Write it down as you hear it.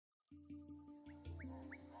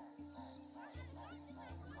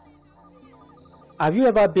Have you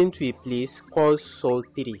ever been to a place called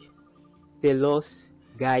Soltiri, Telos,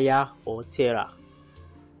 Gaia, or Terra?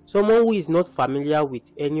 Someone who is not familiar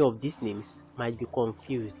with any of these names might be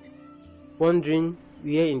confused, wondering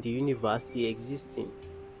where in the universe they exist in.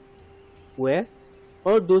 Well,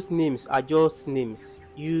 all those names are just names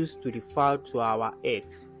used to refer to our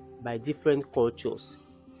Earth by different cultures,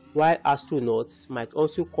 while astronauts might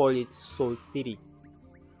also call it Soltiri.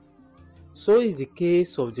 So is the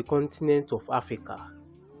case of the continent of Africa.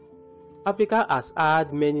 Africa has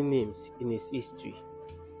had many names in its history.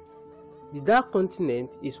 The Dark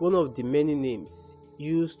Continent is one of the many names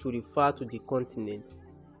used to refer to the continent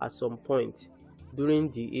at some point during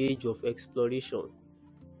the age of exploration.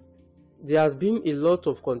 There has been a lot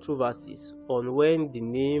of controversies on when the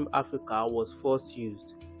name Africa was first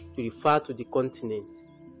used to refer to the continent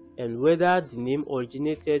and whether the name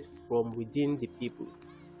originated from within the people.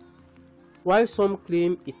 While some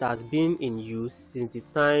claim it has been in use since the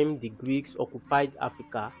time the Greeks occupied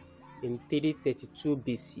Africa in 332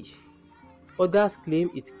 BC, others claim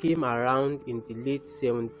it came around in the late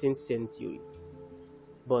 17th century.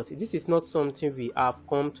 But this is not something we have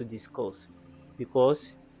come to discuss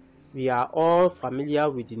because we are all familiar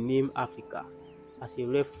with the name Africa as a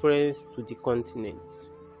reference to the continent.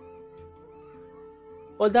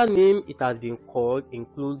 Other names it has been called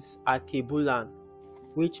includes Alkebulan,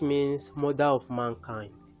 which means mother of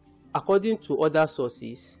mankind. According to other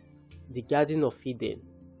sources, the Garden of Eden.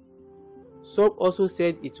 Some also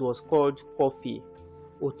said it was called Coffee,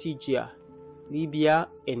 Otygia, Libya,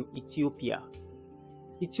 and Ethiopia.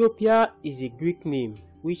 Ethiopia is a Greek name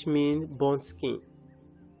which means burnt skin.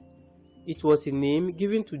 It was a name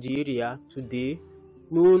given to the area today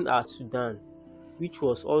known as Sudan, which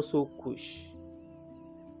was also Kush.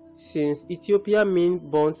 Since Ethiopia means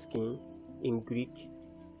burnt skin in Greek,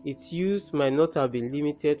 its use might not have been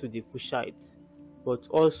limited to the Kushites, but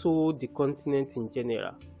also the continent in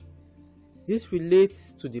general. This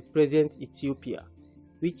relates to the present Ethiopia,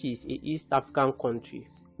 which is an East African country,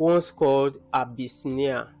 once called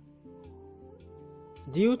Abyssinia.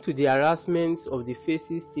 Due to the harassment of the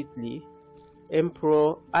Fascist Italy,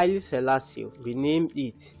 Emperor Haile Selassie renamed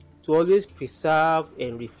it to always preserve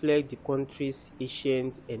and reflect the country's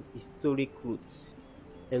ancient and historic roots,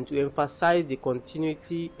 and to emphasize the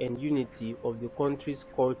continuity and unity of the country's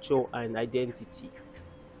culture and identity.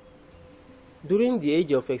 During the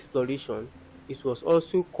age of exploration, it was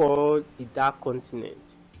also called the Dark Continent.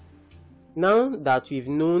 Now that we've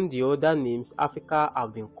known the other names Africa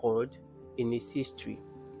have been called in its history,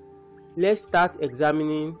 let's start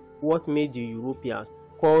examining what made the Europeans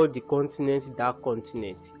call the continent Dark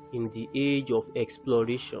Continent in the age of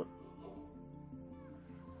exploration.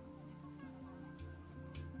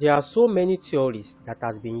 There are so many theories that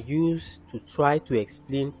has been used to try to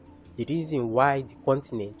explain the reason why the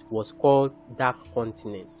continent was called Dark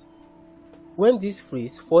Continent. When this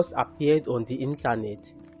phrase first appeared on the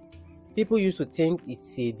internet, people used to think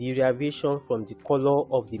it's a derivation from the color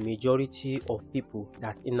of the majority of people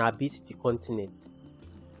that inhabit the continent.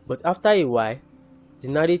 But after a while, the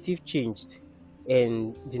narrative changed,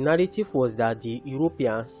 and the narrative was that the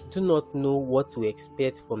Europeans do not know what to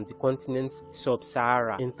expect from the continent's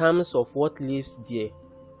sub-Sahara in terms of what lives there,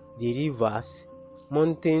 the rivers,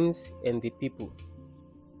 mountains, and the people.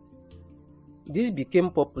 This became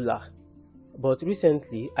popular, but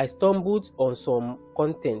recently I stumbled on some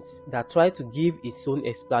contents that try to give its own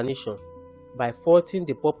explanation by faulting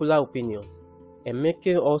the popular opinion and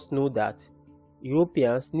making us know that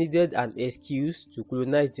Europeans needed an excuse to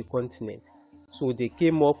colonize the continent. So they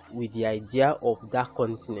came up with the idea of Dark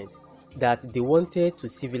Continent, that they wanted to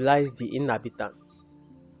civilize the inhabitants.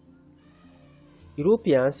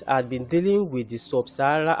 Europeans had been dealing with the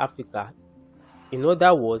sub-Sahara Africa, in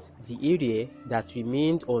other words, the area that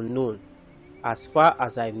remained unknown, as far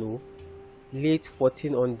as I know, late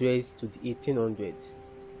 1400s to the 1800s,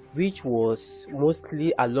 which was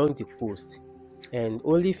mostly along the coast, and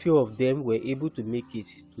only few of them were able to make it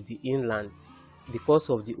to the inland because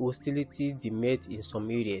of the hostility they met in some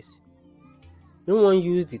areas. No one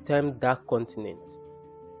used the term Dark Continent.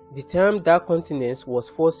 The term Dark Continent was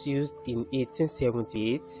first used in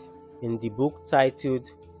 1878 in the book titled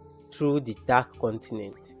Through the Dark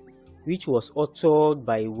Continent, which was authored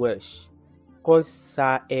by a Welsh called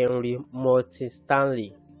Sir Henry Morton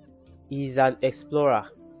Stanley. He is an explorer,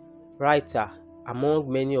 writer,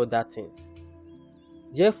 among many other things.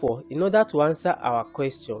 Therefore, in order to answer our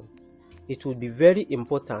question, it would be very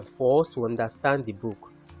important for us to understand the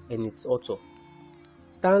book and its author.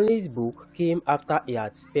 Stanley's book came after he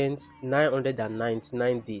had spent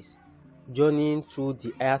 999 days journeying through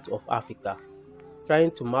the heart of Africa,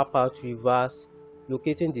 trying to map out rivers,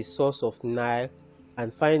 locating the source of Nile,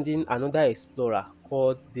 and finding another explorer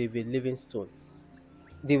called David Livingstone.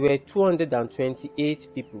 There were 228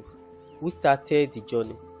 people who started the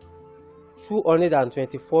journey.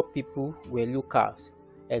 224 people were locals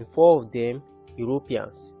and 4 of them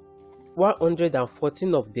Europeans.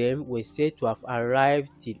 114 of them were said to have arrived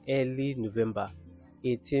till early November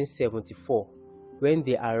 1874, when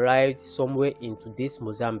they arrived somewhere in today's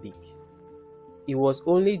Mozambique. It was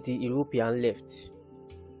only the European left.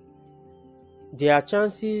 There are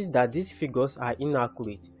chances that these figures are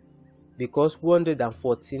inaccurate because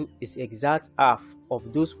 114 is exact half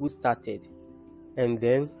of those who started, and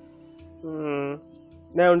then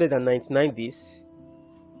 999 days.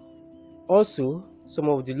 Also, some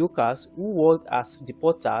of the locals who worked as the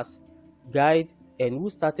porters, guide, and who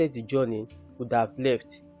started the journey would have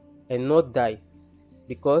left and not died,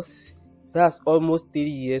 because that's almost 3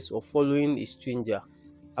 years of following a stranger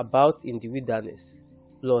about in the wilderness.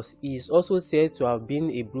 Plus, he is also said to have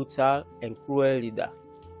been a brutal and cruel leader.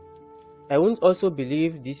 I won't also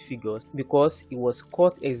believe these figures because he was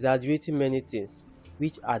caught exaggerating many things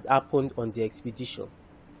which had happened on the expedition.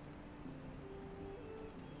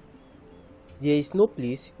 There is no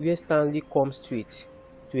place where Stanley comes straight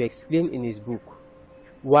to explain in his book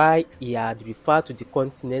why he had referred to the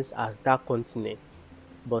continents as that continent,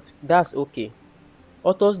 but that's okay.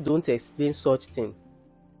 Authors don't explain such things.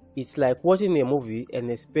 It's like watching a movie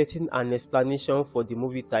and expecting an explanation for the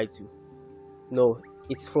movie title. No,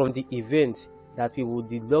 it's from the event that we will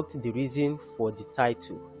deduct the reason for the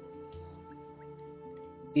title.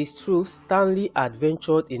 It's true, Stanley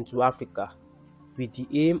adventured into Africa with the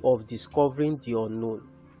aim of discovering the unknown.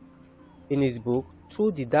 In his book,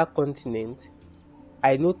 Through the Dark Continent,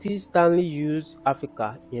 I noticed Stanley used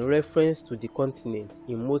Africa in reference to the continent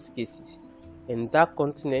in most cases, and Dark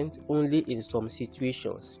Continent only in some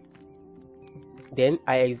situations. Then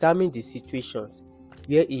I examined the situations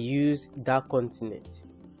where he used Dark Continent.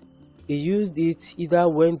 He used it either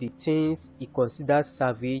when the things he considered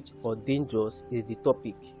savage or dangerous is the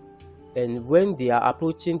topic, and when they are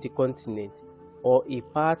approaching the continent or a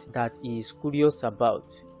part that he is curious about.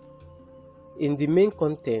 In the main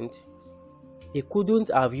content, he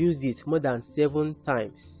couldn't have used it more than 7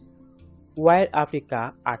 times, while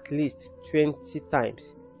Africa at least 20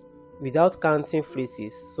 times, without counting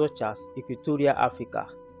phrases such as Equatorial Africa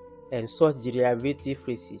and such derivative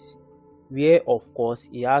phrases, where of course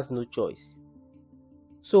he has no choice.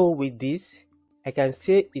 So with this, I can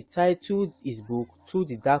say he titled his book Through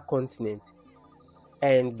the Dark Continent,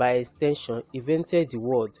 and by extension invented the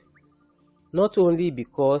word, not only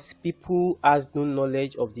because people has no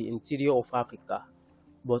knowledge of the interior of Africa,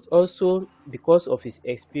 but also because of his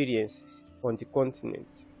experiences on the continent.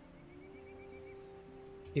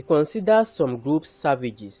 He considers some groups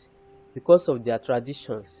savages because of their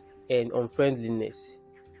traditions and unfriendliness.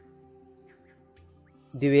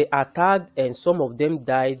 They were attacked and some of them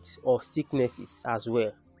died of sicknesses as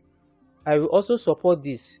well. I will also support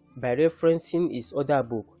this by referencing his other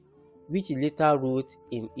book, which he later wrote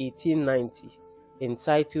in 1890,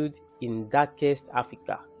 entitled In Darkest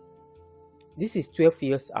Africa. This is 12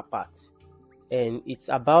 years apart, and it's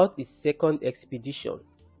about his second expedition,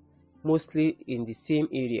 mostly in the same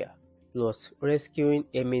area, plus rescuing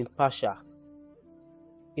Emin Pasha.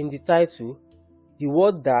 In the title, the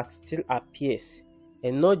word dark still appears,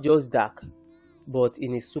 and not just dark, but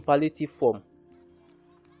in its superlative form.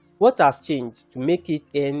 What has changed to make it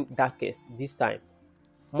end darkest this time?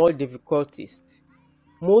 More difficulties.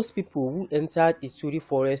 Most people who entered Ituri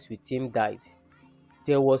forest with him died.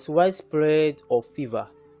 There was widespread of fever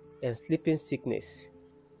and sleeping sickness.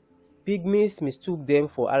 Pygmies mistook them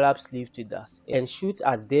for Arab slave traders and shoot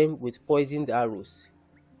at them with poisoned arrows.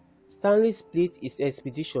 Stanley split his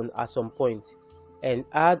expedition at some point and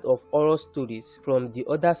heard of horror stories from the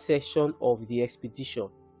other section of the expedition,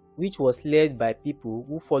 which was led by people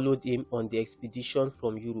who followed him on the expedition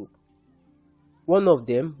from Europe. One of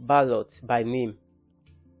them, Ballot by name,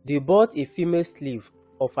 they bought a female slave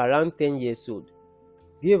of around 10 years old,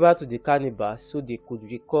 gave her to the cannibals so they could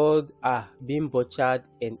record her being butchered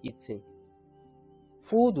and eaten.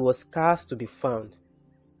 Food was scarce to be found,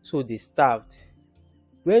 so they starved.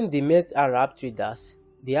 When they met Arab traders,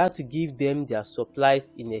 they had to give them their supplies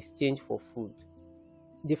in exchange for food.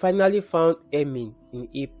 They finally found Emin in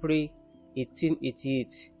April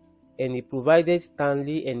 1888, and he provided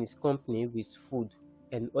Stanley and his company with food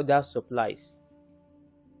and other supplies.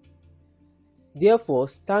 Therefore,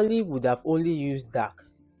 Stanley would have only used dark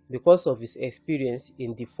because of his experience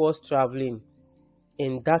in the first traveling,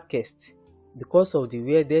 and darkest because of the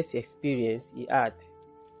weirdest experience he had.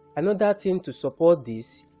 Another thing to support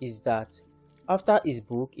this is that After his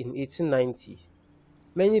book in 1890,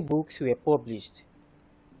 many books were published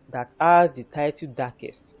that are the title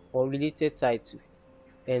darkest or related title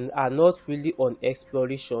and are not really on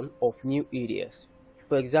exploration of new areas.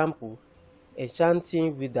 For example,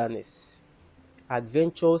 Enchanting Wilderness,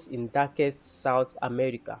 Adventures in Darkest South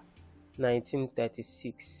America,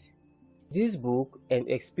 1936. This book and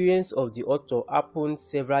experience of the author happened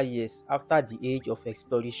several years after the age of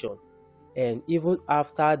exploration and even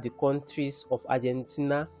after the countries of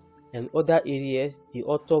Argentina and other areas the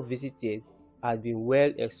author visited had been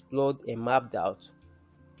well explored and mapped out.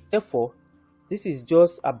 Therefore, this is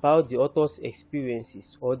just about the author's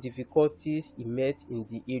experiences or difficulties he met in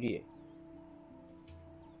the area.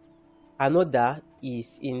 Another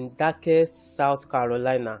is In Darkest South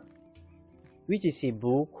Carolina, which is a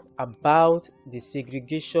book about the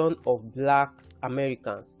segregation of Black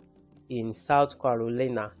Americans in South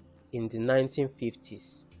Carolina in the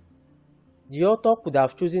 1950s. The author could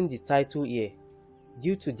have chosen the title here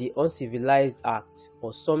due to the uncivilized act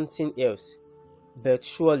or something else, but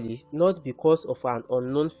surely not because of an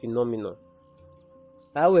unknown phenomenon.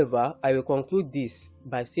 However, I will conclude this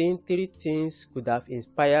by saying three things could have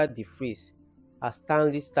inspired the phrase as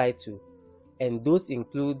Stanley's title, and those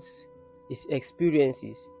include his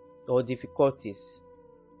experiences or difficulties,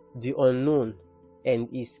 the unknown, and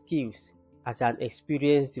his skills as an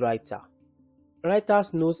experienced writer.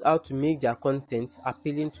 Writers know how to make their contents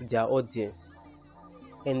appealing to their audience,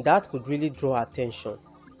 and that could really draw attention,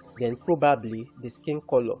 then probably the skin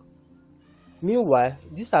color. Meanwhile,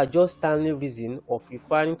 these are just Stanley's reasons of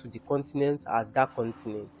referring to the continent as that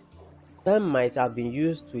continent. Term might have been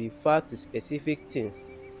used to refer to specific things,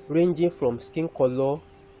 ranging from skin color,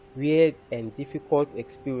 weird and difficult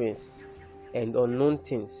experience, and unknown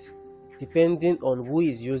things, depending on who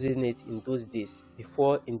is using it in those days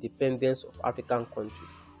before independence of African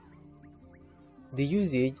countries. The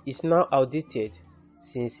usage is now outdated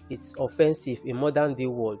since it's offensive in modern day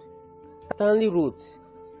world. Stanley wrote,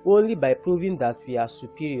 only by proving that we are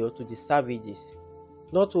superior to the savages,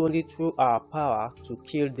 not only through our power to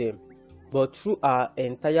kill them, but through our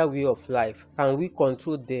entire way of life, can we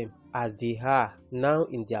control them as they are now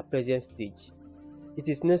in their present stage. It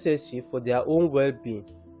is necessary for their own well-being,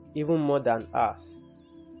 even more than ours.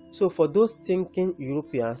 So for those thinking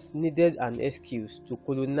Europeans needed an excuse to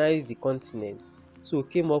colonize the continent, so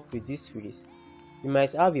came up with this phrase, you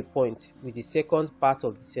might have a point with the second part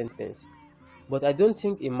of the sentence, but I don't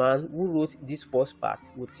think a man who wrote this first part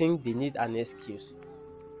would think they need an excuse.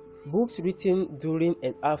 Books written during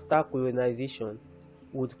and after colonization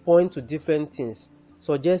would point to different things,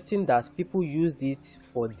 suggesting that people used it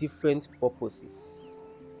for different purposes.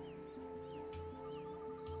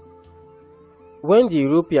 When the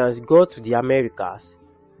Europeans got to the Americas,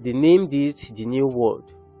 they named it the New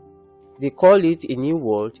World. They call it a New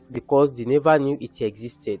World because they never knew it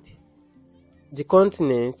existed. The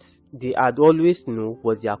continents they had always known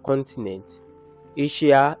was their continent,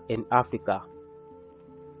 Asia and Africa.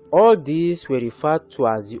 All these were referred to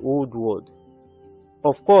as the Old World.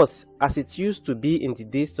 Of course, as it used to be in the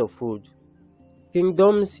days of old,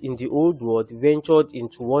 kingdoms in the Old World ventured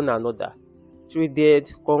into one another,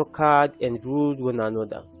 traded, conquered, and ruled one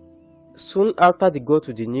another. Soon after they got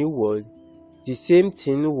to the New World, the same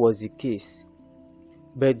thing was the case,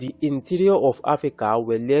 but the interior of Africa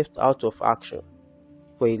were left out of action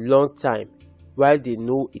for a long time while they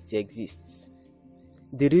know it exists.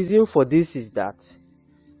 The reason for this is that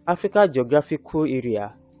Africa's geographical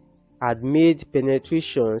area had made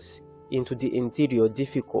penetrations into the interior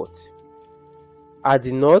difficult. At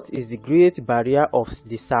the north is the Great Barrier of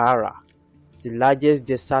the Sahara, the largest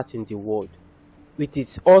desert in the world. With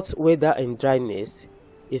its hot weather and dryness,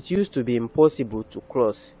 it used to be impossible to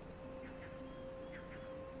cross.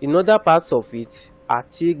 In other parts of it are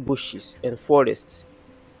thick bushes and forests,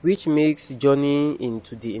 which makes journeying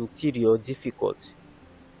into the interior difficult.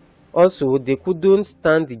 Also, they couldn't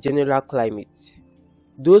stand the general climate.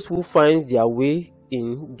 Those who find their way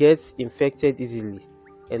in gets infected easily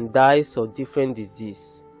and dies of different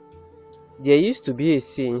diseases. There used to be a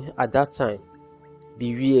saying at that time,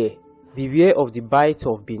 beware, beware of the bite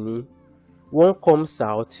of Benin. One comes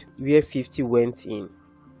out where 50 went in.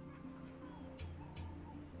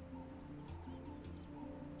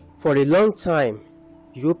 For a long time,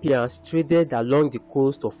 Europeans traded along the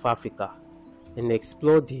coast of Africa and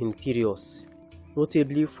explored the interiors,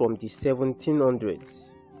 notably from the 1700s.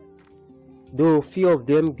 Though few of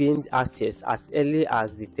them gained access as early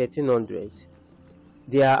as the 1300s,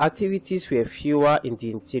 their activities were fewer in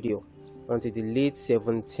the interior until the late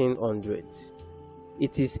 1700s.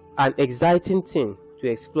 It is an exciting thing to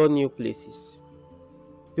explore new places.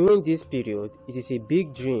 During this period, it is a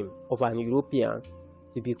big dream of an European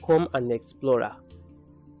to become an explorer,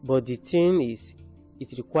 but the thing is,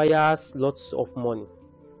 it requires lots of money,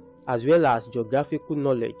 as well as geographical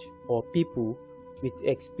knowledge or people with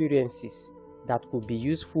experiences that could be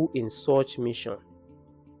useful in such mission.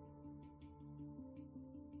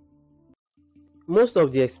 Most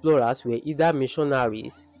of the explorers were either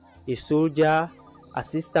missionaries, a soldier,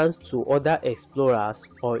 assistants to other explorers,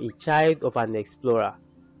 or a child of an explorer,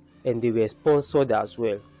 and they were sponsored as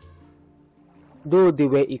well. Though they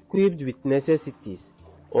were equipped with necessities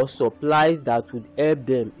or supplies that would help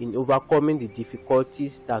them in overcoming the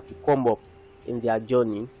difficulties that would come up in their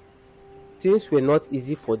journey, things were not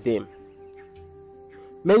easy for them.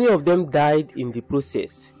 Many of them died in the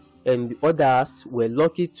process, and others were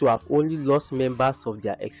lucky to have only lost members of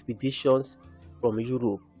their expeditions from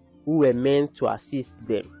Europe who were meant to assist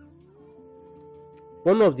them.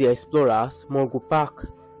 One of the explorers, Mungo,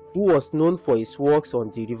 who was known for his works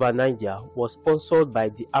on the River Niger, was sponsored by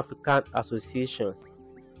the African Association.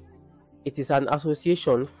 It is an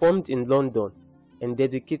association formed in London and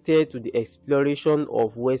dedicated to the exploration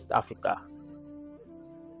of West Africa.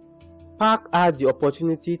 Park had the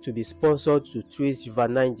opportunity to be sponsored to trace River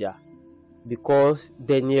Niger because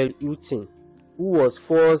Daniel Houghton, who was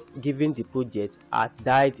first given the project, had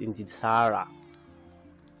died in the Sahara.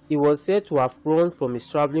 He was said to have run from his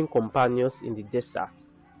traveling companions in the desert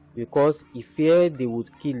because he feared they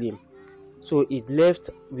would kill him, so he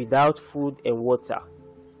left without food and water.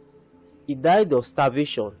 He died of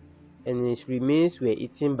starvation, and his remains were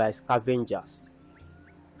eaten by scavengers.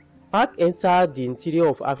 Park entered the interior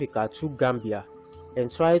of Africa through Gambia and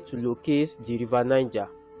tried to locate the River Niger.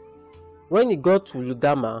 When he got to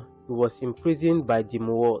Ludama, he was imprisoned by the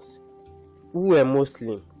Moors, who were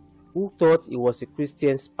Muslim, who thought he was a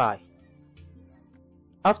Christian spy.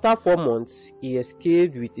 After 4 months, he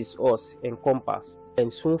escaped with his horse and compass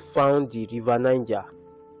and soon found the River Niger.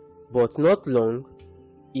 But not long,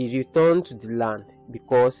 he returned to the land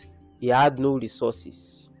because he had no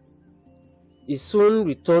resources. He soon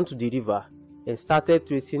returned to the river and started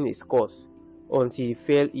tracing his course until he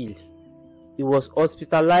fell ill. He was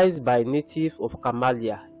hospitalized by natives of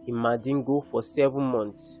Kamalia in Mandingo for 7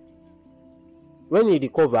 months. When he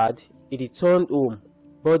recovered, he returned home,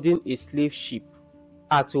 boarding a slave ship.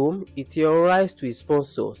 At home, he theorized to his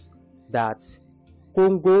sponsors that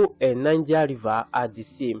Congo and Niger River are the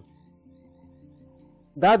same.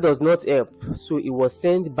 That does not help, so he was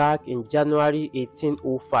sent back in January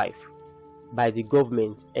 1805 by the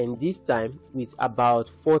government, and this time with about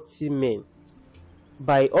 40 men.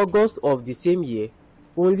 By August of the same year,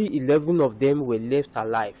 only 11 of them were left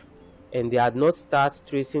alive, and they had not started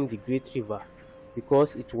tracing the Great River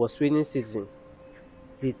because it was raining season.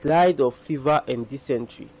 They died of fever and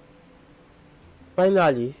dysentery.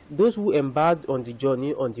 Finally, those who embarked on the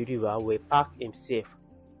journey on the river were Park himself,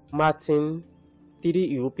 Martin, 3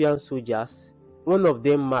 European soldiers, one of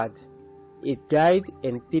them mad, a guide,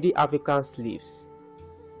 and 3 African slaves.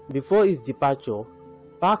 Before his departure,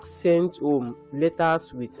 Park sent home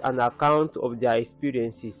letters with an account of their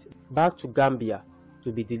experiences back to Gambia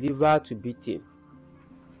to be delivered to Britain.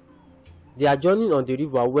 Their journey on the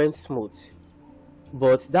river went smooth,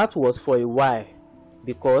 but that was for a while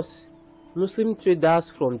because Muslim traders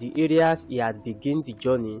from the areas he had begun the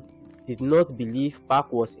journey did not believe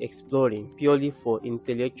Park was exploring purely for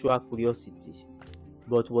intellectual curiosity,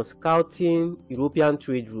 but was scouting European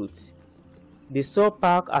trade routes. They saw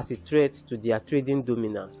Park as a threat to their trading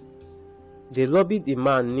dominance. They lobbied a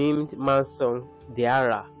man named Munster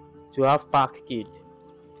Sebastian to have Park killed,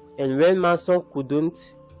 and when Munster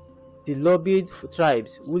couldn't, they lobbied for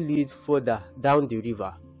tribes who lived further down the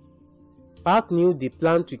river. Park knew they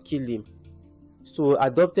planned to kill him, so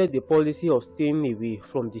adopted the policy of staying away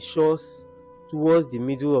from the shores towards the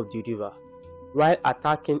middle of the river, while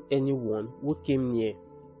attacking anyone who came near.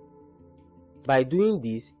 By doing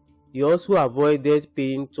this, he also avoided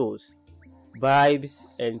paying tolls, bribes,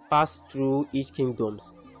 and passed through each kingdom,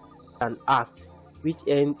 an act which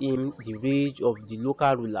earned him the rage of the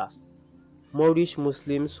local rulers, Moorish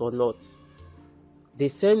Muslims or not. They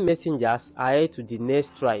sent messengers ahead to the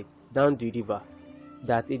next tribe down the river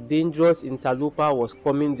that a dangerous interloper was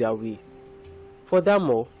coming their way.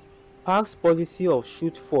 Furthermore, Park's policy of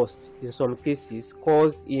shoot first in some cases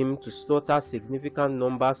caused him to slaughter significant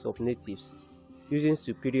numbers of natives using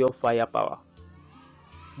superior firepower.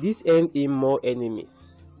 This earned him more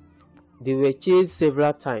enemies. They were chased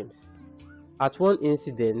several times. At one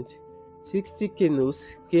incident, 60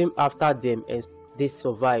 canoes came after them and they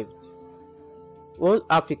survived. One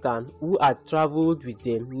African who had traveled with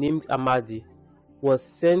them, named Amadi, was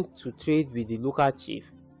sent to trade with the local chief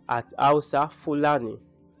at Hausa Fulani,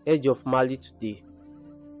 edge of Mali today.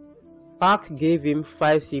 Park gave him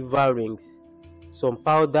 5 silver rings, some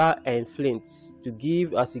powder and flints to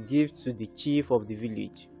give as a gift to the chief of the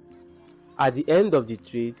village. At the end of the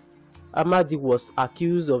trade, Amadi was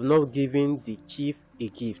accused of not giving the chief a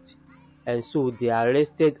gift, and so they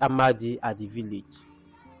arrested Amadi at the village.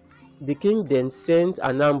 The king then sent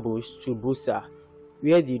an ambush to Busa,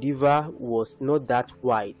 where the river was not that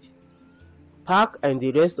wide. Park and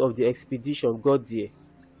the rest of the expedition got there.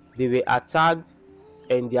 They were attacked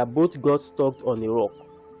and their boat got stuck on a rock.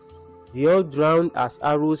 They all drowned as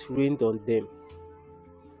arrows rained on them.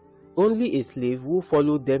 Only a slave who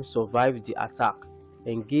followed them survived the attack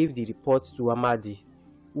and gave the report to Amadi,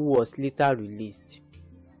 who was later released.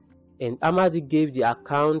 And Amadi gave the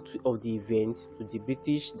account of the event to the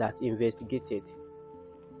British that investigated.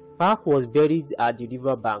 Park was buried at the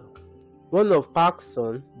river bank. One of Park's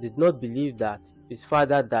sons did not believe that his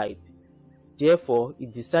father died. Therefore, he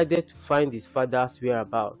decided to find his father's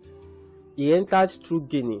whereabouts. He entered through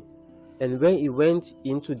Guinea, and when he went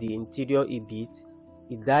into the interior a bit,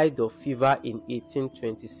 he died of fever in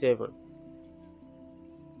 1827.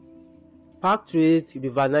 Park traced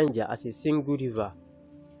River Niger as a single river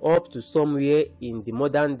up to somewhere in the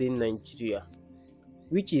modern-day Nigeria,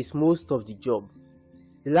 which is most of the job.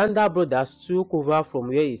 The Lander brothers took over from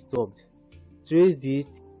where he stopped, traced it,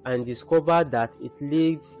 and discovered that it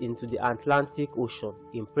leads into the Atlantic Ocean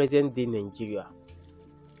in present-day Nigeria.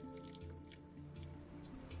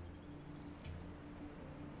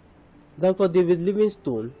 Dr. David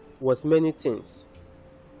Livingstone was many things: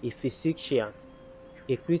 a physician,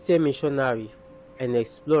 a Christian missionary, an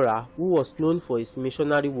explorer who was known for his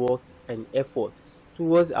missionary works and efforts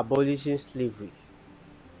towards abolishing slavery.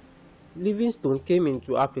 Livingstone came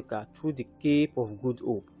into Africa through the Cape of Good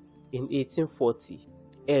Hope in 1840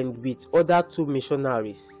 and with other 2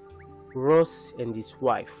 missionaries, Ross and his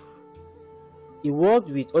wife. He worked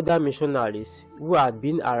with other missionaries who had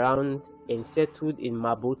been around and settled in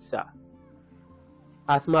Mabotsa.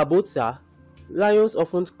 At Mabotsa, lions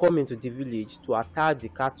often come into the village to attack the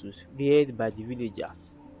cattle reared by the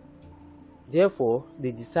villagers. Therefore,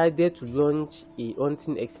 they decided to launch a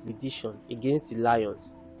hunting expedition against the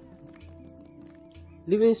lions.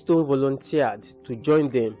 Livingstone volunteered to join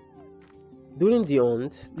them. During the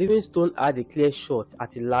hunt, Livingstone had a clear shot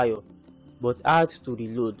at a lion, but had to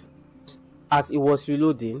reload. As he was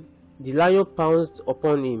reloading, the lion pounced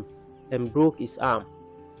upon him and broke his arm.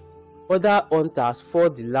 Other hunters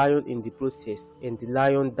fought the lion in the process, and the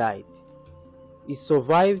lion died. He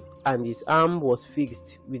survived, and his arm was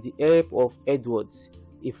fixed with the help of Edwards,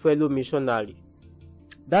 a fellow missionary.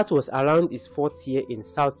 That was around his 4th year in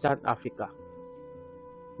Southern Africa.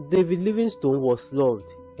 David Livingstone was loved,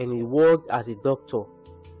 and he worked as a doctor,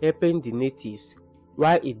 helping the natives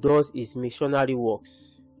while he does his missionary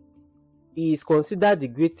works. He is considered the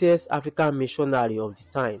greatest African missionary of the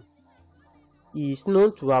time. He is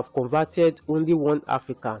known to have converted only one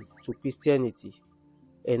African to Christianity,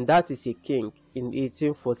 and that is a king in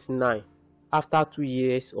 1849, after 2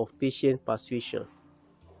 years of patient persuasion.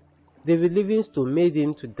 David Livingstone made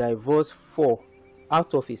him to divorce 4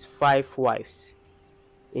 out of his 5 wives,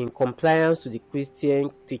 in compliance to the Christian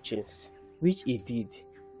teachings, which he did,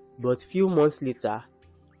 but few months later,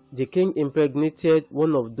 the king impregnated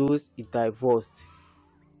one of those he divorced.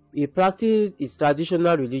 He practiced his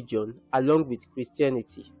traditional religion along with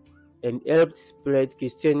Christianity and helped spread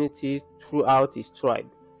Christianity throughout his tribe,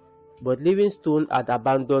 but Livingstone had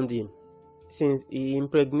abandoned him since he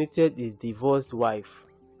impregnated his divorced wife.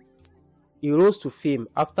 He rose to fame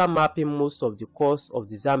after mapping most of the course of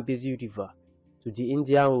the Zambezi River to the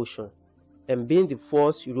Indian Ocean and being the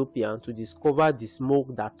first European to discover the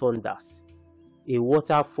smoke that thunders, a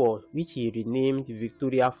waterfall which he renamed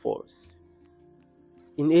Victoria Falls.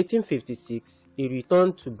 In 1856, he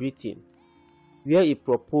returned to Britain, where he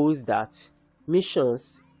proposed that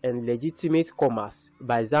missions and legitimate commerce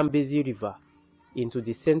by Zambezi River into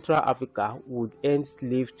the Central Africa would end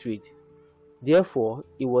slave trade. Therefore,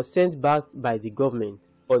 he was sent back by the government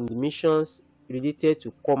on the missions related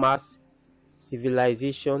to commerce,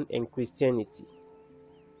 civilization, and Christianity.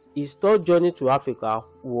 His 3rd journey to Africa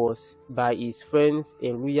was by his friends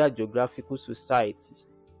in Royal Geographical Society.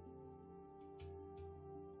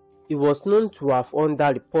 He was known to have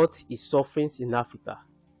underreported his sufferings in Africa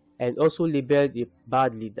and also labeled a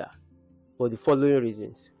bad leader for the following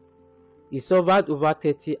reasons. He suffered over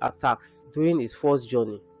 30 attacks during his 1st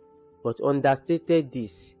journey, but understated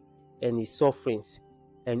this and his sufferings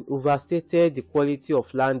and overstated the quality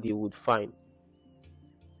of land he would find.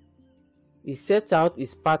 He set out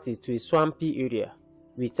his party to a swampy area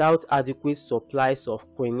without adequate supplies of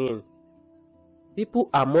quinine. People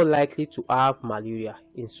are more likely to have malaria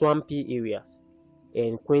in swampy areas,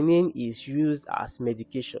 and quinine is used as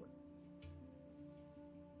medication.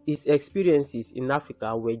 His experiences in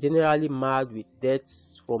Africa were generally marred with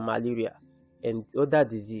deaths from malaria and other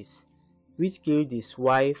disease, which killed his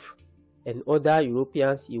wife and other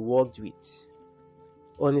Europeans he worked with.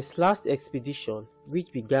 On his last expedition,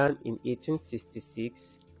 which began in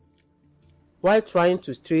 1866, while trying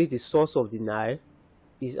to trace the source of the Nile,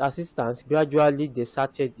 his assistants gradually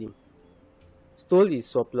deserted him, stole his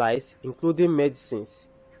supplies, including medicines,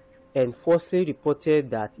 and falsely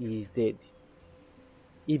reported that he is dead.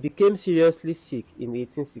 He became seriously sick in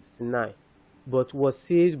 1869, but was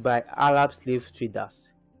saved by Arab slave traders.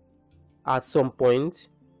 At some point,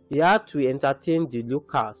 he had to entertain the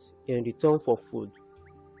locals in return for food.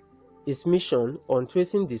 His mission on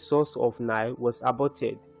tracing the source of Nile was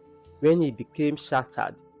aborted when he became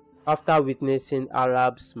shattered after witnessing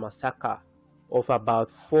Arabs' massacre of about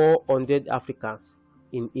 400 Africans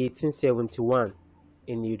in 1871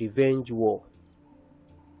 in a revenge war.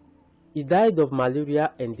 He died of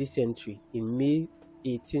malaria and dysentery in May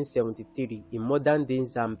 1873 in modern-day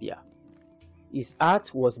Zambia. His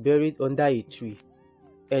heart was buried under a tree,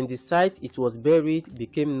 and the site it was buried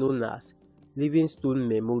became known as Livingstone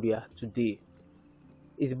Memorial today.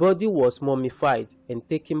 His body was mummified and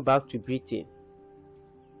taken back to Britain.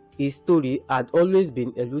 His story had always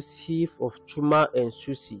been elusive of Chuma and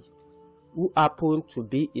Susie, who happened to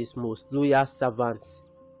be his most loyal servants,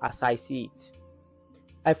 as I see it.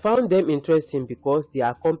 I found them interesting because they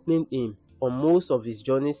accompanied him on most of his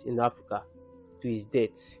journeys in Africa to his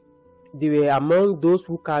death. They were among those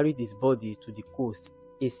who carried his body to the coast,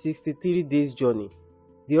 a 63-day journey.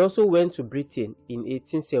 They also went to Britain in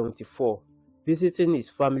 1874, visiting his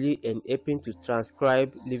family and helping to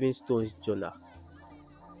transcribe Livingstone's journal.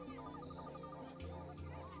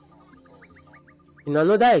 In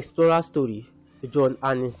another explorer story, John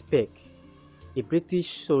Anning Speke, a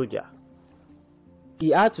British soldier, he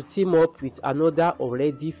had to team up with another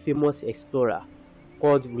already famous explorer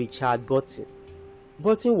called Richard Burton.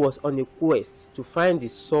 Burton was on a quest to find the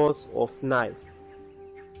source of Nile.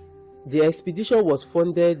 The expedition was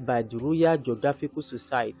funded by the Royal Geographical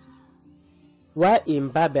Society. While in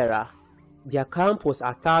Berbera, their camp was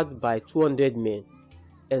attacked by 200 men,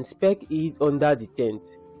 and Speke hid under the tent,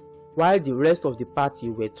 while the rest of the party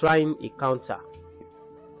were trying a counter.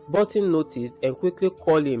 Burton noticed and quickly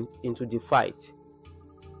called him into the fight.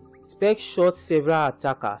 Speke shot several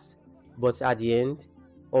attackers, but at the end,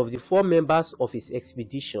 of the 4 members of his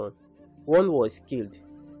expedition, one was killed.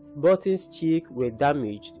 Burton's cheek were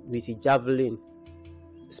damaged with a javelin.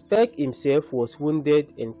 Speke himself was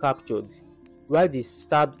wounded and captured, while they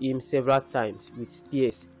stabbed him several times with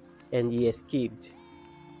spears, and he escaped.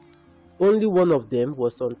 Only one of them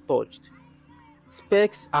was untouched.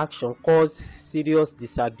 Speke's action caused serious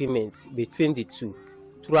disagreements between the two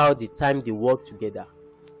throughout the time they worked together.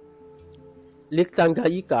 Lake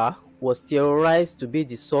Tanganyika was theorized to be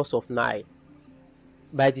the source of Nile.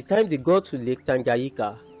 By the time they got to Lake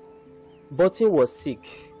Tanganyika, Burton was sick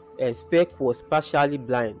and Speke was partially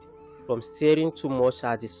blind from staring too much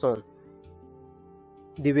at the sun.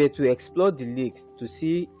 They were to explore the lake to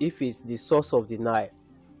see if it's the source of the Nile,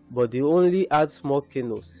 but they only had small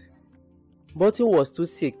canoes. Burton was too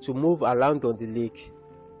sick to move around on the lake,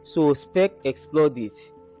 so Speke explored it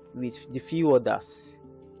with the few others.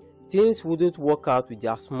 Things wouldn't work out with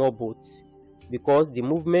their small boats because the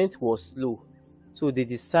movement was slow, so they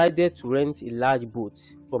decided to rent a large boat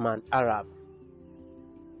from an Arab.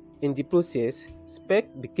 In the process,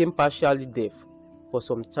 Speke became partially deaf for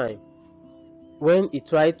some time when he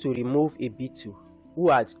tried to remove a beetle who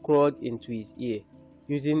had crawled into his ear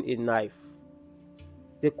using a knife.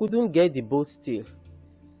 They couldn't get the boat still.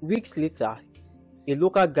 Weeks later, a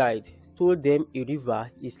local guide told them a river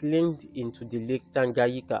is linked into the Lake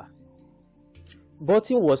Tanganyika.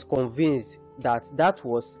 Burton was convinced that that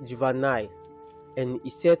was River Nile, and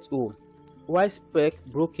he set home, while Speke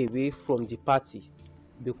broke away from the party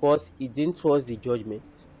because he didn't trust the judgment.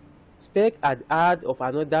 Speke had heard of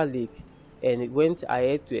another lake and went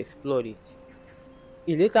ahead to explore it.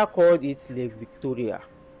 He later called it Lake Victoria.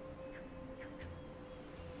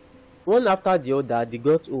 One after the other, they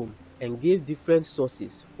got home and gave different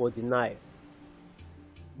sources for the Nile.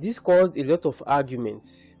 This caused a lot of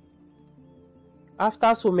arguments.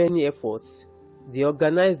 After so many efforts, they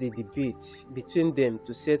organized a debate between them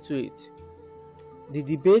to settle it. The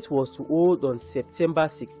debate was to hold on September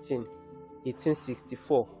 16,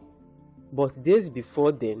 1864, but days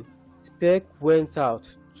before then, Speke went out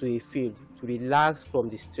to a field to relax from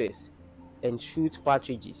the stress and shoot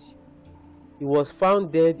partridges. He was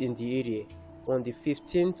found dead in the area on the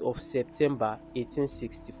 15th of September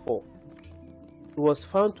 1864. He was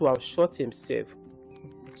found to have shot himself.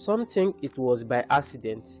 Some think it was by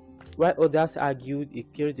accident, while others argued he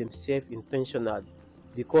killed himself intentionally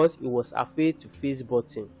because he was afraid to face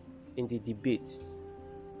Burton in the debate.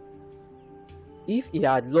 If he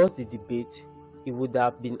had lost the debate, he would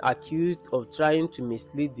have been accused of trying to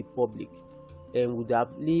mislead the public and would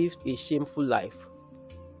have lived a shameful life.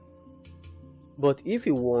 But if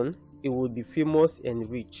he won, he would be famous and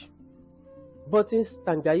rich. Burton's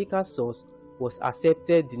Tanganyika source was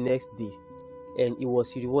accepted the next day and he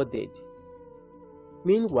was rewarded.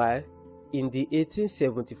 Meanwhile, in the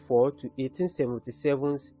 1874 to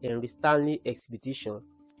 1877 Henry Stanley expedition,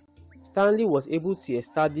 Stanley was able to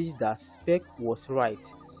establish that Speke was right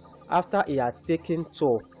after he had taken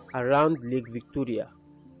tour around Lake Victoria.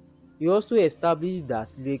 He also established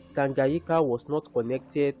that Lake Tanganyika was not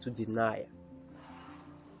connected to the Nile.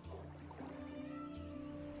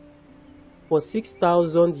 For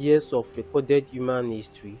 6,000 years of recorded human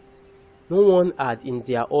history, no one had in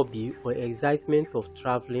their hobby or excitement of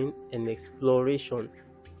traveling and exploration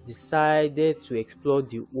decided to explore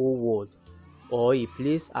the whole world or a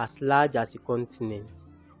place as large as a continent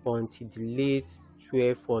until the late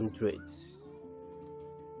 1200s.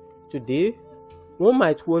 Today, one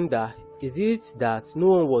might wonder, is it that no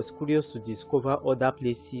one was curious to discover other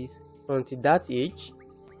places until that age?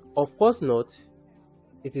 Of course not.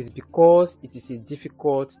 It is because it is a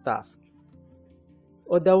difficult task.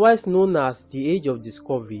 Otherwise known as the Age of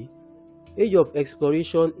Discovery, Age of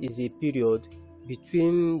Exploration is a period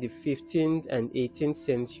between the 15th and 18th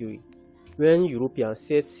century when Europeans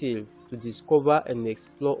set sail to discover and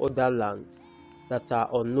explore other lands that are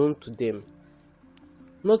unknown to them.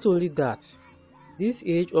 Not only that, this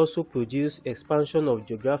age also produced expansion of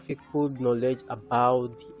geographical knowledge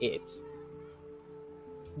about the earth.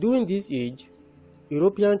 During this age,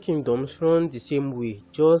 European kingdoms run the same way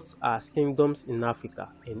just as kingdoms in Africa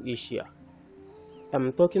and Asia.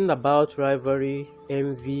 I'm talking about rivalry,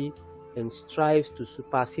 envy, and strives to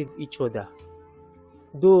supersede each other.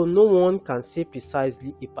 Though no one can say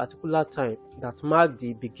precisely a particular time that marked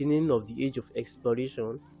the beginning of the Age of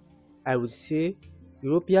Exploration, I would say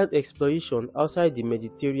European exploration outside the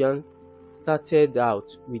Mediterranean started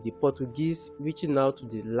out with the Portuguese reaching out to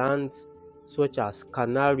the lands such as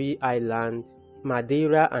Canary Island,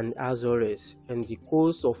 Madeira and Azores, and the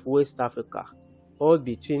coast of West Africa, all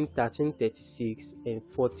between 1336 and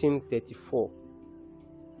 1434.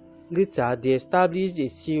 Later, they established a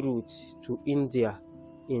sea route to India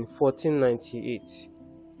in 1498,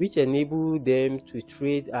 which enabled them to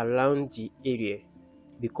trade around the area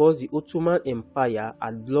because the Ottoman Empire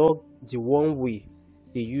had blocked the one way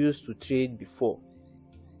they used to trade before.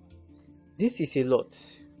 This is a lot.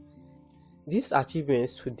 These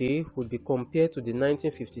achievements today would be compared to the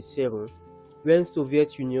 1957 when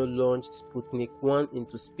Soviet Union launched Sputnik 1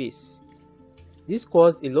 into space. This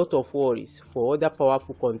caused a lot of worries for other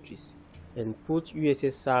powerful countries and put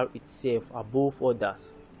USSR itself above others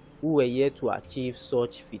who were yet to achieve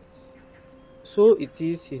such feats. So it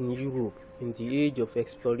is in Europe in the age of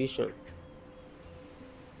exploration.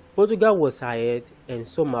 Portugal was ahead and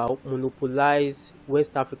somehow monopolized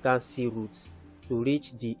West African sea routes to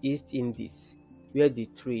reach the East Indies, where they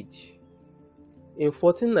trade. In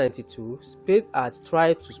 1492, Spain had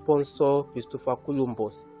tried to sponsor Christopher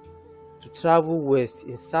Columbus to travel west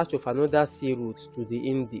in search of another sea route to the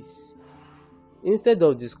Indies. Instead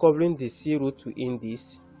of discovering the sea route to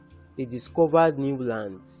Indies, he discovered new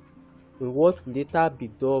lands in what would later be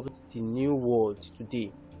dubbed the New World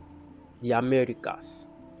today, the Americas.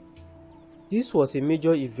 This was a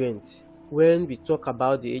major event when we talk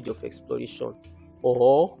about the Age of Exploration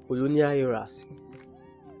or colonial eras,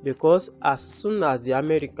 because as soon as the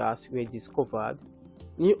Americas were discovered,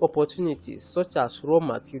 new opportunities such as raw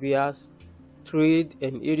materials, trade,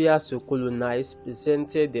 and areas to colonize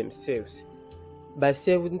presented themselves. By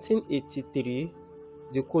 1783,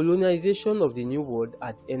 the colonization of the New World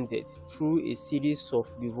had ended through a series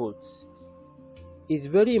of revolts. It's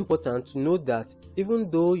very important to note that even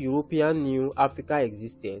though Europeans knew Africa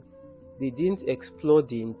existed, they didn't explore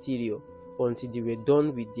the interior until they were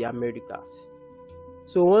done with the Americas.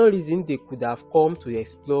 So one reason they could have come to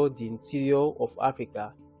explore the interior of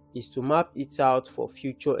Africa is to map it out for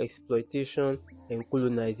future exploitation and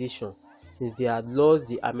colonization, since they had lost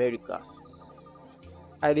the Americas.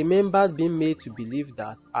 I remember being made to believe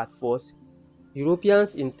that, at first,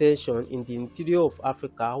 Europeans' intention in the interior of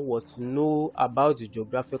Africa was to know about the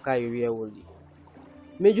geographical area only.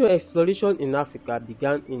 Major exploration in Africa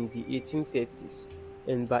began in the 1830s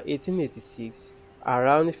and by 1886,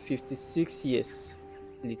 around 56 years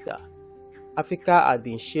later, Africa had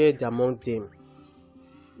been shared among them.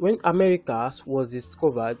 When America was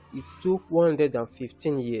discovered, it took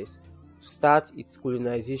 115 years to start its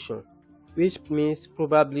colonization, which means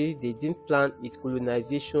probably they didn't plan its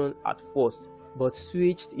colonization at first, but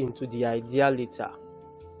switched into the idea later.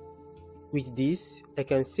 With this, I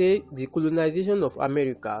can say the colonization of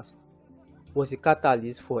Americas was a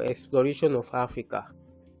catalyst for exploration of Africa,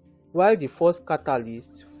 while the first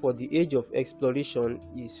catalyst for the age of exploration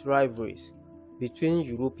is rivalries between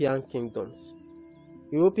European kingdoms.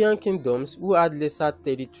 European kingdoms who had lesser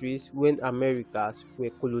territories when Americas were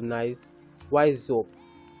colonized wised up,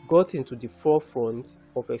 got into the forefront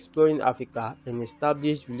of exploring Africa and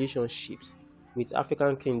established relationships with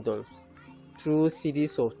African kingdoms through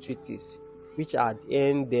series of treaties which had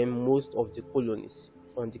earned them most of the colonies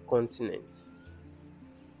on the continent.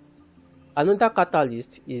 Another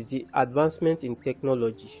catalyst is the advancement in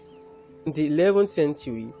technology. In the 11th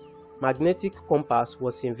century, magnetic compass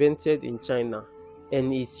was invented in China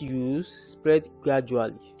and its use spread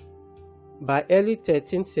gradually. By early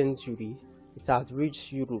 13th century, it had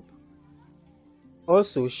reached Europe.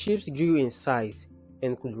 Also, ships grew in size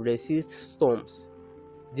and could resist storms,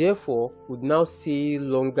 therefore could now sail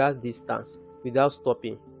longer distance without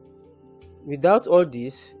stopping. Without all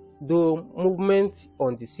this, though movement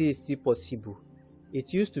on the sea is still possible,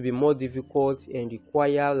 it used to be more difficult and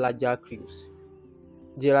require larger crews.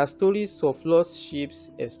 There are stories of lost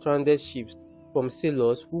ships and stranded ships from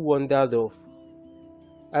sailors who wandered off.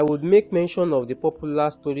 I would make mention of the popular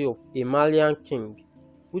story of a Malian king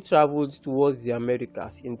who traveled towards the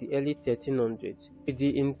Americas in the early 1300s with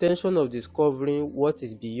the intention of discovering what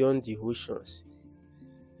is beyond the oceans.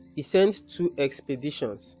 He sent 2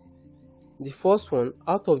 expeditions. The first one,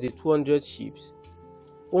 out of the 200 ships,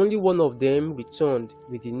 only one of them returned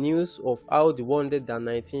with the news of how the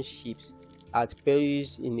 119 ships had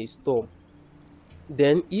perished in a storm.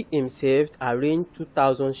 Then he himself arranged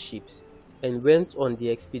 2,000 ships and went on the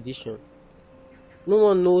expedition. No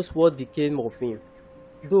one knows what became of him,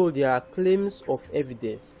 though there are claims of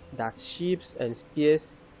evidence that ships and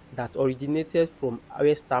spears that originated from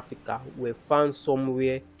West Africa were found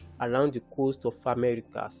somewhere around the coast of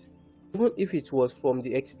Americas. Even if it was from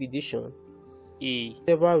the expedition, he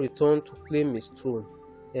never returned to claim his throne,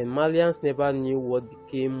 and Malians never knew what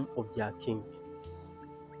became of their king.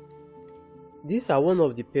 These are one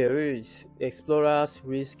of the perils explorers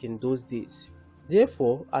risked in those days.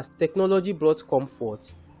 Therefore, as technology brought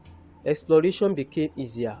comfort, exploration became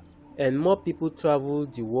easier and more people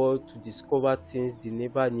traveled the world to discover things they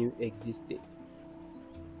never knew existed.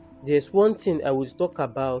 There's one thing I will talk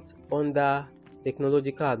about under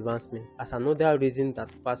technological advancement as another reason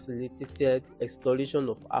that facilitated exploration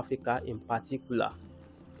of Africa in particular.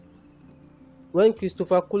 When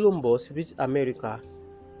Christopher Columbus reached America,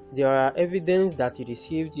 there are evidence that he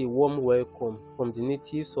received a warm welcome from the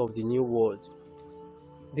natives of the New World.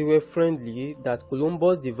 They were friendly that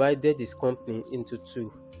Columbus divided his company into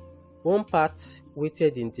 2. One part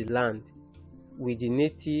waited in the land with the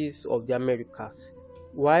natives of the Americas,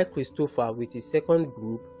 while Christopher with his second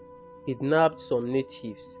group kidnapped some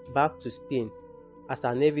natives back to Spain as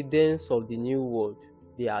an evidence of the New World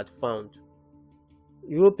they had found.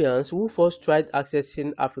 Europeans who first tried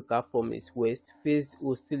accessing Africa from its west faced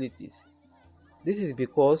hostilities. This is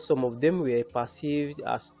because some of them were perceived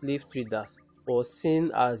as slave traders or seen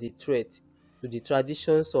as a threat to the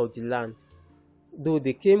traditions of the land. Though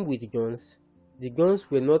they came with guns, the guns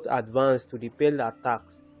were not advanced to repel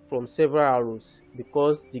attacks from several arrows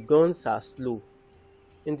because the guns are slow.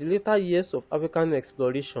 In the later years of African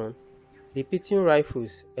exploration, repeating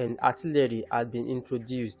rifles and artillery had been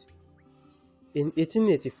introduced. In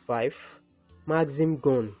 1885, Maxim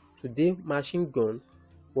gun, today machine gun,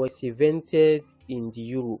 was invented in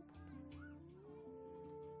Europe.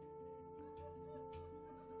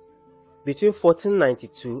 Between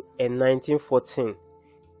 1492 and 1914,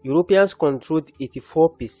 Europeans controlled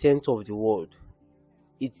 84% of the world.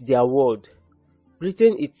 It's their world.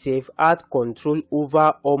 Britain itself had control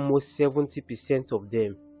over almost 70% of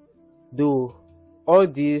them, though all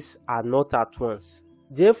these are not at once.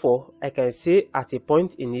 Therefore, I can say at a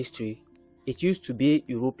point in history, it used to be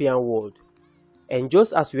European world. And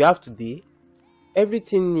just as we have today,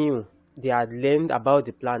 everything new they had learned about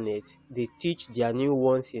the planet, they teach their new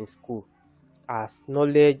ones in school, as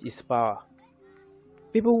knowledge is power.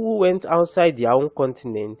 People who went outside their own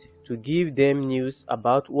continent to give them news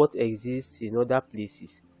about what exists in other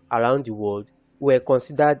places around the world were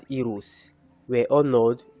considered heroes, were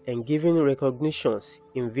honored and given recognitions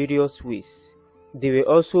in various ways. They were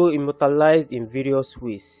also immortalized in various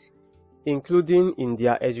ways, including in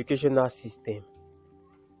their educational system.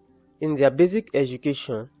 In their basic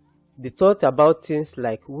education, they taught about things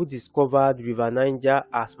like who discovered River Niger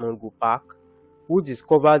as Mungo Park, who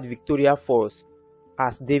discovered Victoria Falls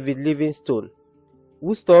as David Livingstone,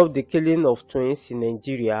 who stopped the killing of twins in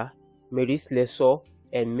Nigeria, Maurice Lesser,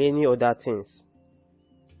 and many other things.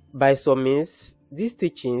 By some means, these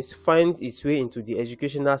teachings find its way into the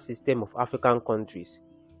educational system of African countries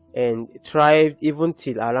and thrived even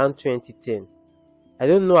till around 2010. I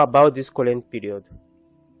don't know about this current period.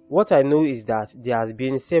 What I know is that there has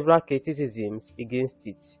been several criticisms against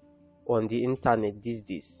it on the internet these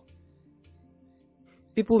days.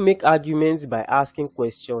 People make arguments by asking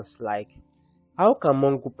questions like, how can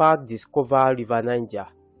Mungo Park discover River Niger,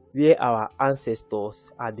 where our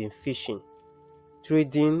ancestors had been fishing,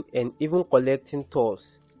 trading, and even collecting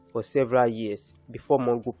tolls for several years before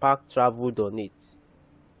Mungo Park traveled on it?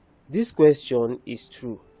 This question is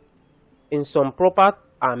true. In some proper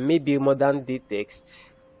and maybe modern day texts,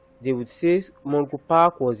 they would say Mungo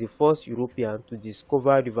Park was the first European to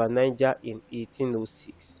discover River Niger in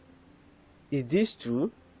 1806. Is this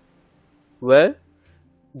true? Well,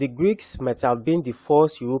 the Greeks might have been the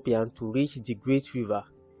first European to reach the Great River,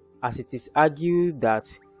 as it is argued that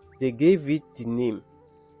they gave it the name.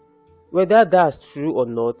 Whether that's true or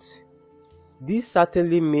not, this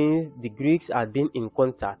certainly means the Greeks had been in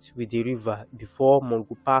contact with the river before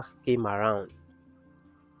Mungo Park came around.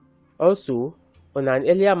 Also, on an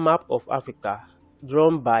earlier map of Africa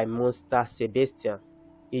drawn by Munster Sebastian,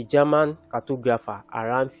 a German cartographer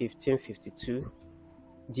around 1552,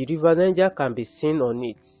 the River Niger can be seen on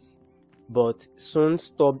it, but soon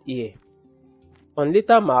stopped here. On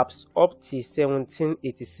later maps up to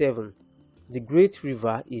 1787, the Great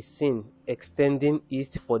River is seen extending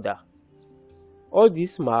east further. All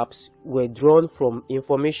these maps were drawn from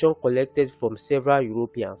information collected from several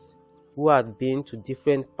Europeans who had been to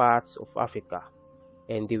different parts of Africa,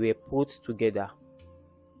 and they were put together.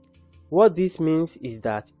 What this means is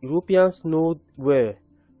that Europeans know well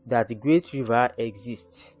that the Great River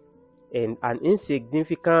exists, and an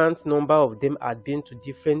insignificant number of them had been to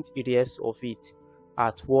different areas of it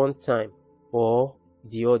at one time or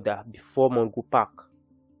the other before Mungo Park.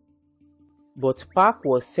 But Park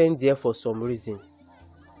was sent there for some reason,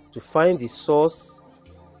 to find the source,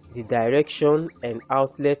 the direction, and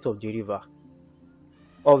outlet of the river.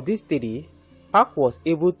 Of these three, Park was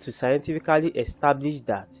able to scientifically establish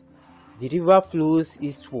that the river flows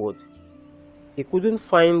eastward. He couldn't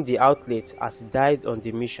find the outlet as he died on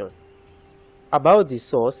the mission. About the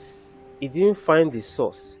source, he didn't find the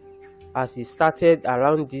source as he started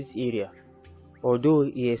around this area, although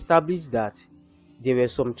he established that there were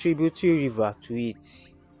some tributary rivers to it.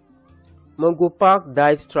 Mungo Park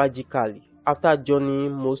died tragically after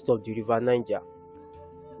journeying most of the River Niger.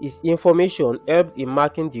 His information helped in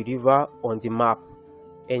marking the river on the map,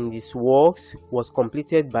 and his works was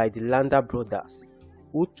completed by the Lander brothers,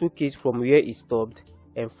 who took it from where he stopped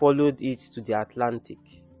and followed it to the Atlantic.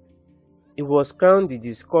 He was crowned the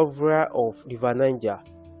discoverer of River Niger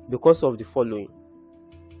because of the following.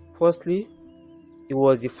 Firstly, he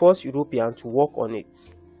was the first European to work on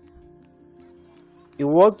it. He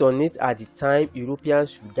worked on it at the time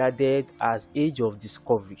Europeans regarded as Age of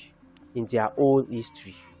Discovery in their own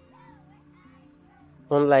history.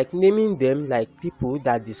 Unlike naming them like people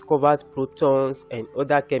that discovered protons and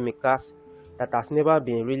other chemicals that has never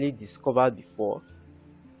been really discovered before,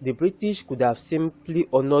 the British could have simply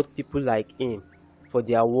honored people like him for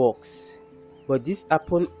their works. But this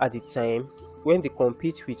happened at the time when they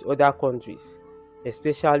compete with other countries,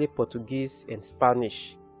 especially Portuguese and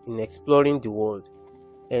Spanish, in exploring the world,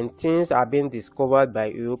 and things are being discovered by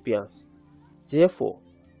Europeans. Therefore,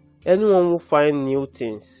 anyone who finds new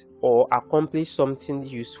things or accomplish something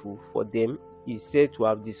useful for them is said to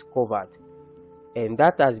have discovered, and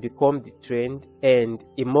that has become the trend and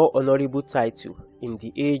a more honorable title in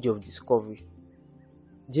the age of discovery.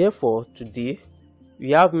 Therefore, today,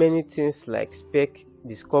 we have many things like Speke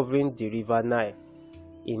discovering the River Nile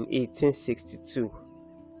in 1862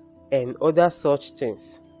 and other such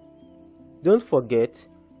things. Don't forget,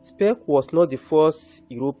 Speke was not the first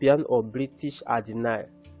European or British at the Nile,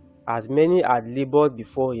 as many had labored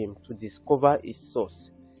before him to discover its source,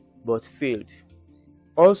 but failed.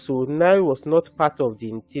 Also, Nile was not part of the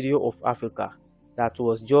interior of Africa that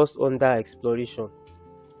was just under exploration,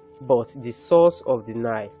 but the source of the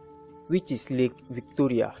Nile, which is Lake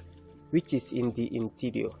Victoria, which is in the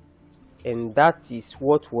interior, and that is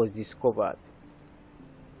what was discovered.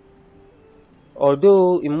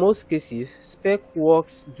 Although in most cases, Speke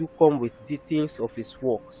works do come with details of his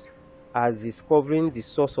works, as discovering the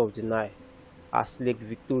source of the Nile, as Lake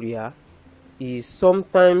Victoria, is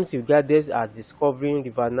sometimes regarded as discovering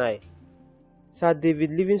River Nile. Sir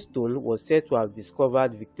David Livingstone was said to have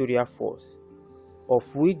discovered Victoria Falls,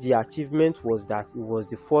 of which the achievement was that he was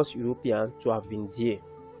the first European to have been there.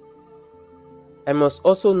 I must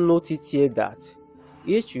also note it here that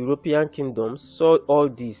each European kingdom saw all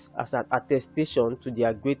this as an attestation to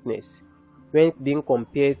their greatness when being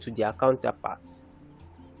compared to their counterparts.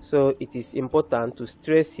 So it is important to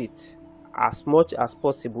stress it as much as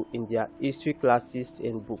possible in their history classes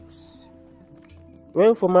and books.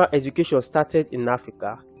 When formal education started in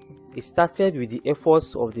Africa, it started with the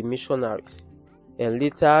efforts of the missionaries and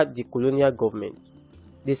later the colonial government.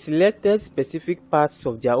 They selected specific parts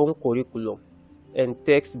of their own curriculum and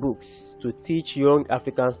textbooks to teach young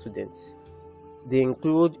African students. They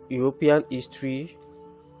include European history,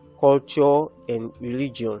 culture, and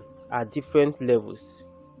religion at different levels.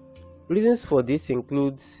 Reasons for this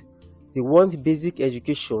include they want basic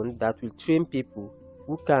education that will train people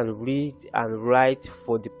who can read and write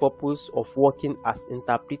for the purpose of working as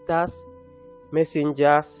interpreters,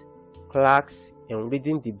 messengers, clerks, and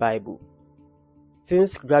reading the Bible.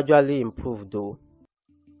 Things gradually improved though.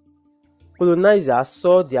 Colonizers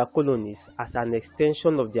saw their colonies as an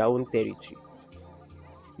extension of their own territory.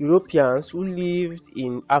 Europeans who lived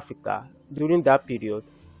in Africa during that period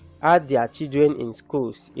had their children in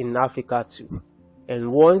schools in Africa too,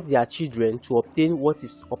 and want their children to obtain what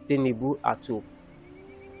is obtainable at home.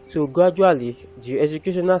 So gradually, the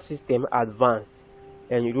educational system advanced,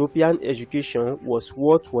 and European education was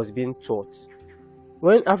what was being taught.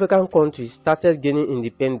 When African countries started gaining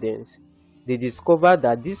independence, they discovered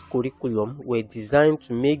that this curriculum were designed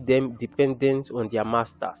to make them dependent on their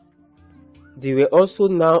masters. They were also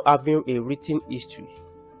now having a written history.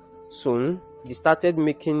 Soon, they started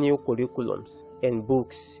making new curriculums and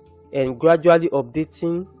books and gradually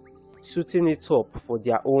updating, suiting it up for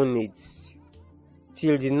their own needs.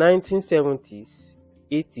 Till the 1970s,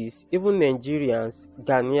 80s, even Nigerians,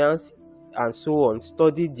 Ghanaians, and so on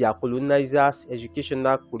studied their colonizers'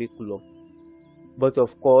 educational curriculum. But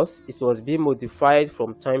of course, it was being modified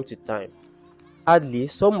from time to time. Hardly,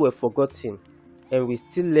 some were forgotten, and we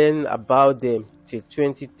still learn about them till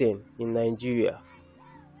 2010 in Nigeria.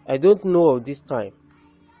 I don't know of this time.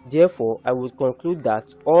 Therefore, I would conclude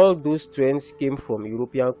that all those trends came from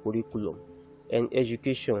European curriculum and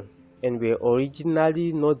education and were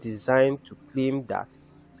originally not designed to claim that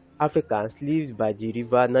Africans lived by the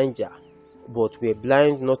river Niger, but were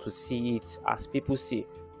blind not to see it as people say.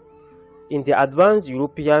 In the advanced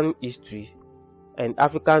European history and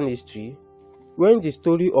African history, when the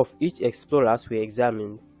story of each explorers were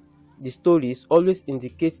examined, the stories always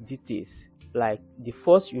indicate details like the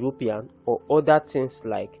first European or other things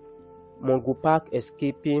like Mungo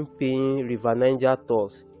escaping paying River Niger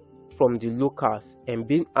tolls from the locals and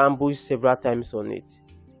being ambushed several times on it.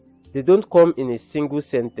 They don't come in a single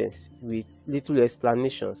sentence with little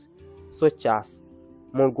explanations, such as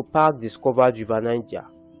Mungo discovered River Niger.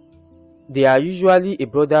 They are usually a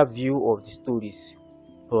broader view of the stories,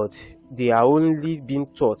 but they are only being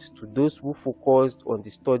taught to those who focused on the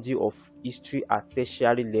study of history at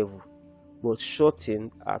tertiary level, but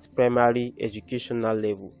shortened at primary educational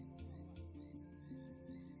level.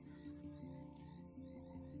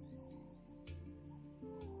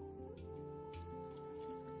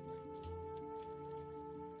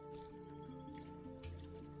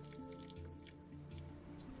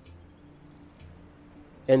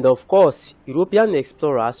 And of course, European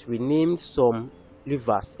explorers renamed some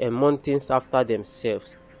rivers and mountains after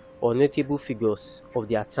themselves or notable figures of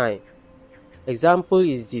their time. Example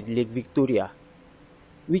is the Lake Victoria,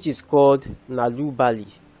 which is called Nalubali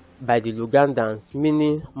by the Lugandans,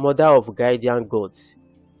 meaning Mother of Guardian Gods.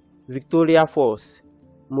 Victoria Falls,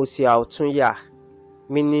 Mosiautunya,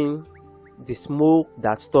 meaning the smoke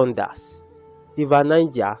that thunders. River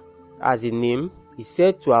Niger, as a name, is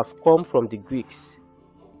said to have come from the Greeks,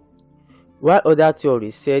 while other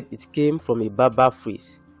theories said it came from a Berber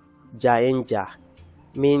phrase, Jaenja,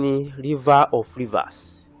 meaning river of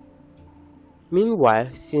rivers. Meanwhile,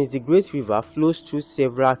 since the great river flows through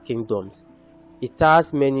several kingdoms, it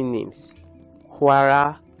has many names: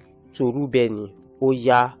 Kwara, Torubeni,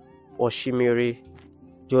 Oya, Oshimiri,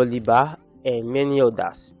 Joliba, and many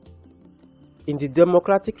others. In the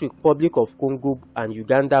Democratic Republic of Congo and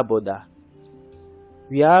Uganda border,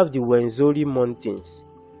 we have the Wenzori Mountains,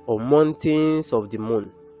 or Mountains of the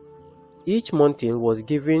Moon. Each mountain was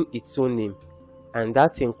given its own name, and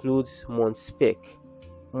that includes Mount Speke,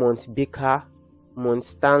 Mount Baker, Mount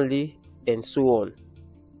Stanley, and so on.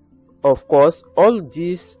 Of course, all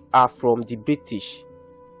these are from the British,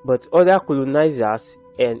 but other colonizers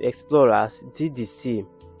and explorers did the same,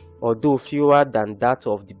 although fewer than that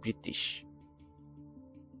of the British.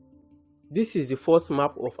 This is the first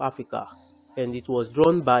map of Africa, and it was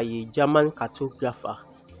drawn by a German cartographer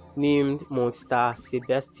named Munster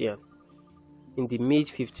Sebastian in the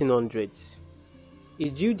mid-1500s. He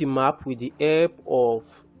drew the map with the help of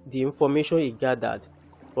the information he gathered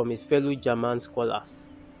from his fellow German scholars,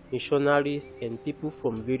 missionaries, and people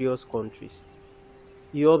from various countries.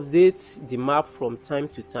 He updates the map from time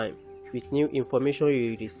to time with new information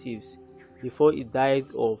he receives before he died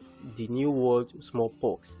of the New World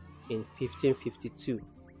smallpox in 1552.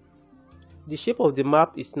 The shape of the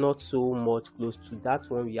map is not so much close to that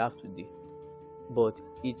one we have today, but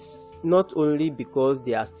it's not only because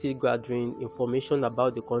they are still gathering information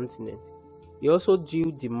about the continent. He also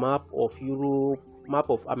drew the map of Europe, map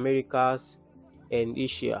of Americas, and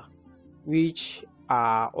Asia, which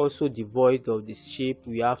are also devoid of the shape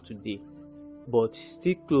we have today, but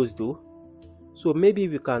still close though. So maybe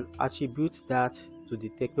we can attribute that to the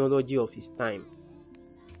technology of his time.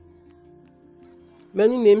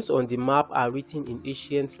 Many names on the map are written in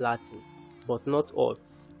ancient Latin, but not all.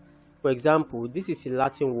 For example, this is a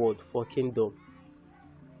Latin word for kingdom.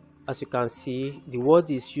 As you can see, the word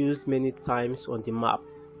is used many times on the map.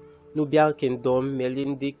 Nubian Kingdom,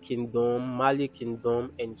 Melinde Kingdom, Mali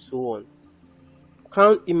Kingdom, and so on.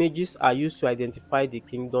 Crown images are used to identify the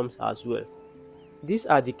kingdoms as well. These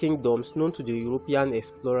are the kingdoms known to the European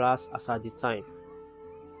explorers as at the time.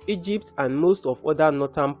 Egypt and most of other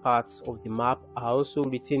northern parts of the map are also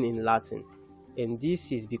written in Latin, and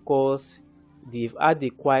this is because they've had a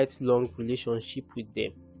quite long relationship with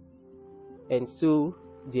them, and so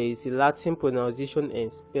there is a Latin pronunciation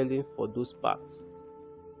and spelling for those parts.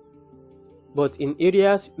 But in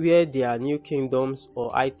areas where there are new kingdoms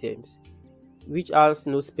or items which has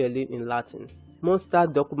no spelling in Latin, Munster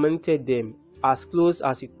documented them as close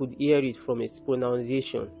as he could hear it from its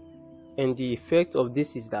pronunciation, and the effect of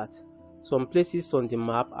this is that some places on the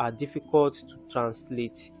map are difficult to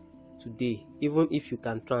translate today, even if you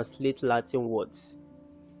can translate Latin words.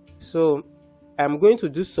 So I'm going to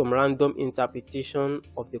do some random interpretation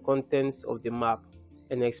of the contents of the map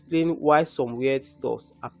and explain why some weird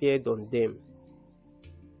stuff appeared on them.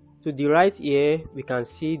 To the right here, we can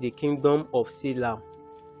see the Kingdom of Ceylon.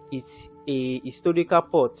 It's a historical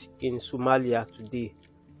port in Somalia today,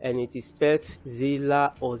 and it is spelled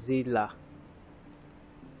Zela or Zela.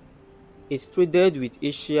 It's traded with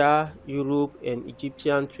Asia, Europe, and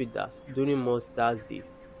Egyptian traders during Munster's day.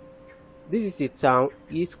 This is a town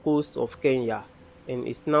east coast of Kenya, and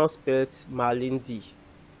it's now spelled Malindi.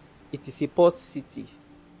 It is a port city.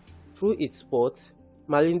 Through its port,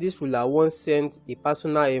 Malindi's ruler once sent a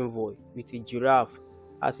personal envoy with a giraffe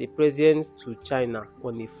as a present to China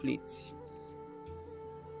on a fleet.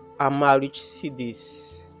 Amarich.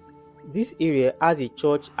 This area has a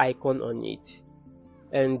church icon on it,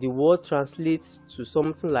 and the word translates to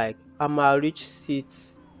something like Amarich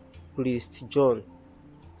seats Priest John.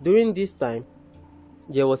 During this time,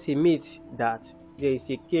 there was a myth that there is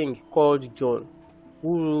a king called John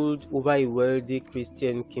who ruled over a wealthy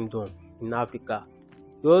Christian kingdom in Africa.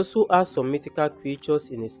 He also has some mythical creatures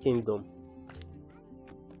in his kingdom.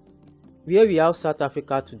 Where we have South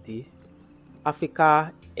Africa today,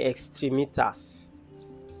 Africa extremitas.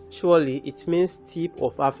 Surely it means tip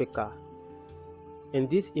of Africa, and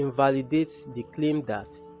this invalidates the claim that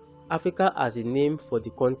Africa as a name for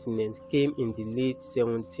the continent came in the late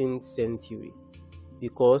 17th century,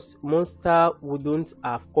 because Munster wouldn't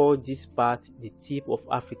have called this part the tip of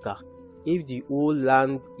Africa if the whole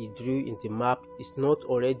land he drew in the map is not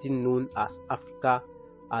already known as Africa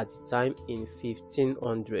at the time in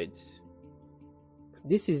 1500s.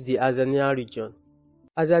 This is the Azania region.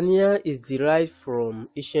 Azania is derived from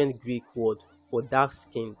ancient Greek word for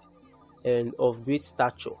dark-skinned and of great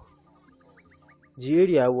stature. The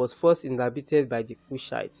area was first inhabited by the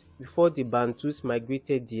Kushites before the Bantus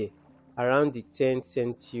migrated there around the 10th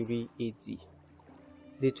century AD.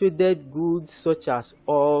 They traded goods such as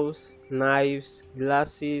oils, knives,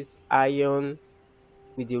 glasses, iron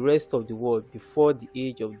with the rest of the world before the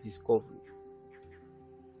age of discovery.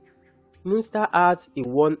 Munster has a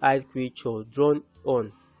one-eyed creature drawn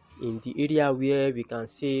on in the area where we can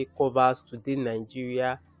say covers today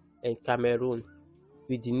Nigeria and Cameroon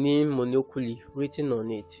with the name Monopoly written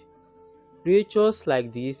on it. Creatures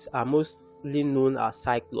like this are mostly known as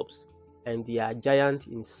cyclops, and they are giant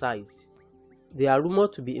in size. They are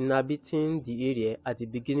rumored to be inhabiting the area at the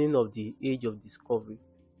beginning of the age of discovery.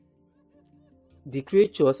 The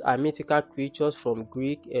creatures are mythical creatures from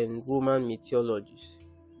Greek and Roman mythologies.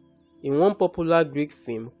 In one popular Greek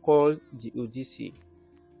film called the Odyssey,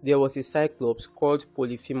 there was a cyclops called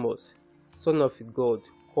Polyphemus, son of a god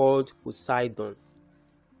called Poseidon.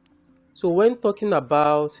 So when talking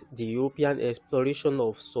about the European exploration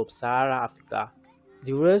of sub-Sahara Africa,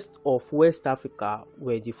 the rest of West Africa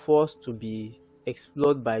were the first to be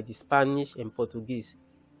explored by the Spanish and Portuguese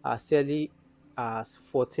as early as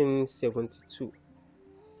 1472.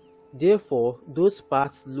 Therefore, those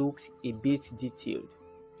parts look a bit detailed.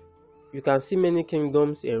 You can see many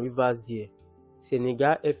kingdoms and rivers there.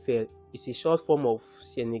 Senegal FL is a short form of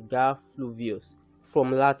Senegal Fluvius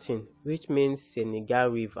from Latin, which means Senegal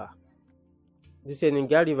River. The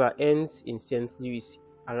Senegal River ends in St. Louis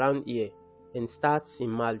around here and starts in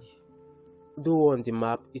Mali. Though on the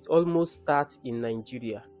map, it almost starts in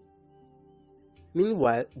Nigeria.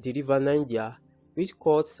 Meanwhile, the river Niger, which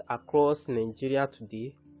cuts across Nigeria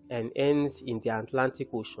today and ends in the Atlantic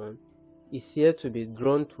Ocean, is said to be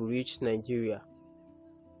drawn to reach Nigeria,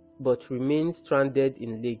 but remains stranded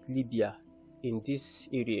in Lake Libya in this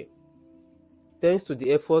area, thanks to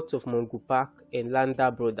the efforts of Mungo and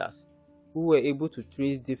Landa brothers, who were able to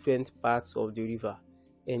trace different parts of the river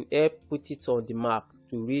and help put it on the map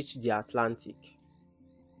to reach the Atlantic.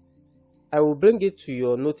 I will bring it to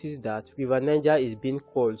your notice that River Niger is being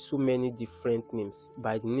called so many different names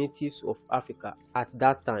by the natives of Africa at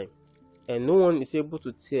that time, and no one is able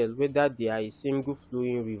to tell whether they are a single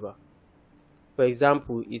flowing river. For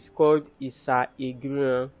example, it's called Isa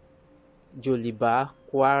Egrian, Joliba,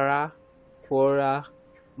 Kwara, Kwara,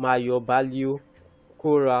 Mayo Balio,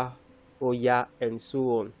 Kora, Oya, and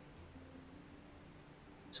so on.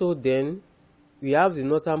 So then, we have the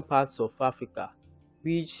northern parts of Africa,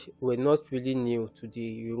 which were not really new to the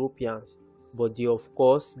Europeans, but they of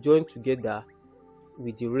course joined together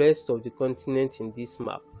with the rest of the continent in this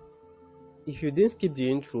map. If you didn't skip the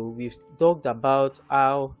intro, we've talked about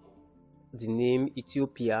how the name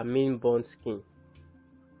Ethiopia means burnt skin.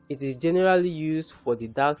 It is generally used for the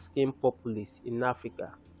dark-skinned populace in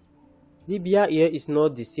Africa. Libya here is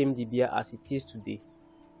not the same Libya as it is today.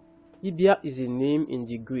 Libya is a name in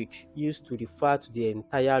the Greek used to refer to the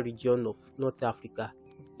entire region of North Africa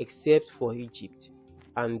except for Egypt,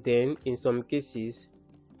 and then in some cases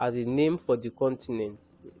as a name for the continent.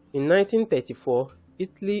 In 1934,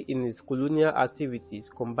 Italy in its colonial activities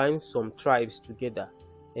combined some tribes together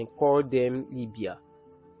and called them Libya,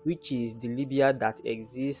 which is the Libya that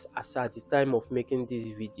exists as at the time of making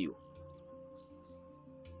this video.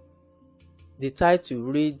 The title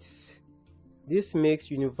reads, "This makes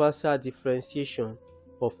universal differentiation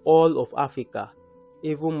of all of Africa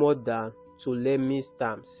even more than Ptolemy's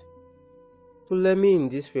terms." Ptolemy in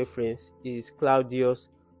this reference is Claudius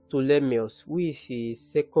Ptolemaeus, who is a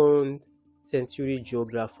 2nd century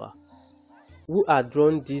geographer who had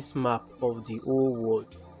drawn this map of the whole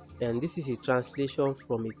world, and this is a translation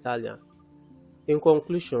from Italian. In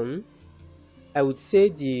conclusion, I would say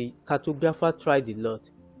the cartographer tried a lot,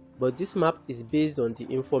 but this map is based on the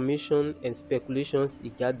information and speculations he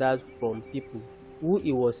gathered from people who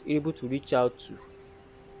he was able to reach out to.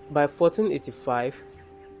 By 1485,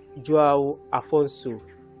 João Afonso,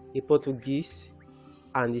 a Portuguese,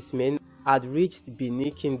 and his men had reached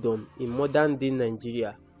Benin Kingdom in modern-day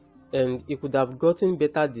Nigeria, and he could have gotten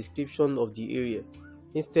better description of the area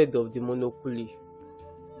instead of the monopoly.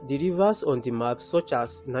 The rivers on the map, such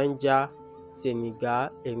as Niger, Senegal,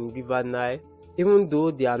 and River Nile, even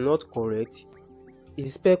though they are not correct,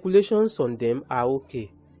 his speculations on them are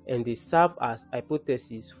okay, and they serve as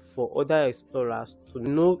hypotheses for other explorers to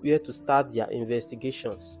know where to start their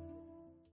investigations.